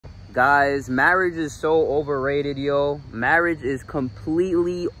Guys, marriage is so overrated, yo. Marriage is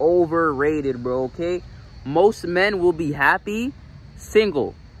completely overrated, bro, okay? Most men will be happy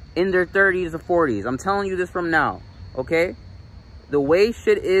single in their 30s or 40s. I'm telling you this from now, okay? The way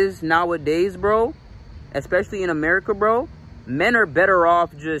shit is nowadays, bro, especially in America, bro, men are better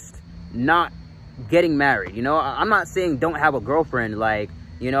off just not getting married, you know? I'm not saying don't have a girlfriend, like,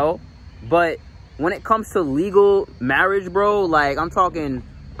 you know? But when it comes to legal marriage, bro, like, I'm talking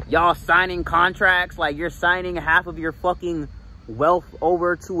y'all signing contracts, like you're signing half of your fucking wealth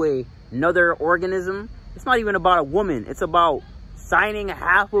over to another organism. It's not even about a woman. It's about signing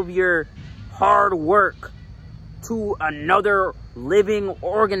half of your hard work to another living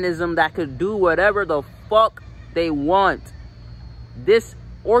organism that could do whatever the fuck they want. This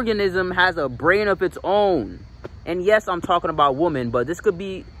organism has a brain of its own. And yes, I'm talking about women, but this could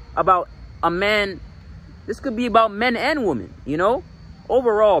be about a man. This could be about men and women, you know?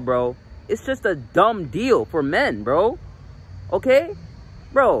 Overall, bro, it's just a dumb deal for men, bro. Okay?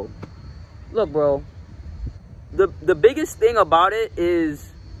 Bro, look, bro. The biggest thing about it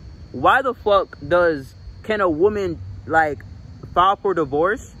is, why the fuck can a woman, like, file for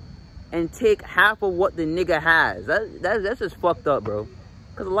divorce and take half of what the nigga has? That's just fucked up, bro.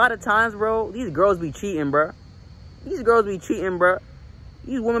 Because a lot of times, bro, these girls be cheating, bro. These girls be cheating, bro.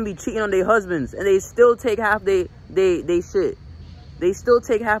 These women be cheating on their husbands, and they still take half they shit. They still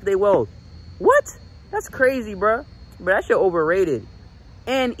take half their wealth. What? That's crazy, bro. But that shit overrated.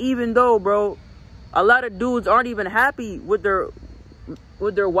 And even though, bro, a lot of dudes aren't even happy with their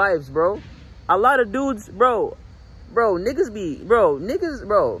wives, bro. A lot of dudes, bro, niggas,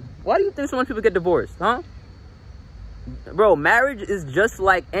 why do you think so many people get divorced, huh? Bro, marriage is just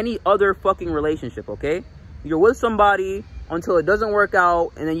like any other fucking relationship, okay? You're with somebody until it doesn't work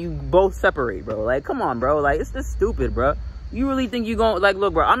out, and then you both separate, bro. Like, come on, bro. Like, it's just stupid, bro. You really think you gon', like,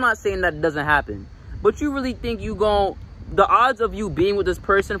 look, bro, I'm not saying that it doesn't happen, but you really think you gon', the odds of you being with this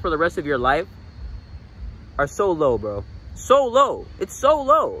person for the rest of your life are so low, bro. So low. It's so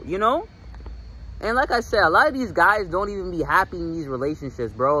low, you know? And like I said, a lot of these guys don't even be happy in these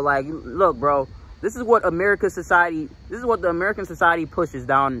relationships, bro. Like, look, bro, this is what the American society pushes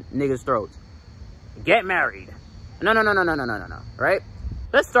down niggas' throats. Get married. No, right?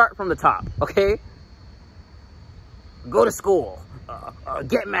 Let's start from the top, okay? Go to school,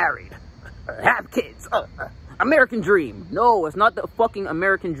 get married, have kids, American dream. No, it's not the fucking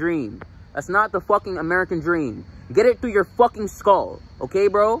American dream. That's not the fucking American dream. Get it through your fucking skull, okay,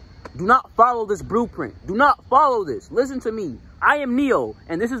 bro? Do not follow this blueprint. Do not follow this. Listen to me. I am Neo,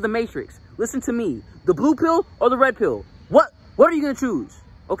 and this is the Matrix. Listen to me. The blue pill or the red pill? What are you gonna choose,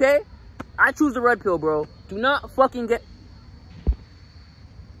 okay? I choose the red pill, bro. Do not fucking get...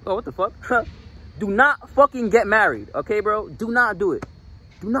 Oh, what the fuck? Do not fucking get married, okay, bro? Do not do it.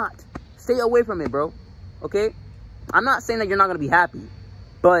 Do not. Stay away from it, bro, okay? I'm not saying that you're not going to be happy,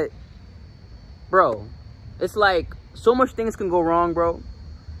 but, bro, it's like so much things can go wrong, bro.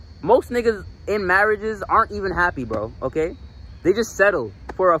 Most niggas in marriages aren't even happy, bro, okay? They just settle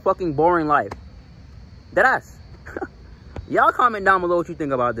for a fucking boring life. Deadass. Y'all comment down below what you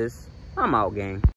think about this. I'm out, gang.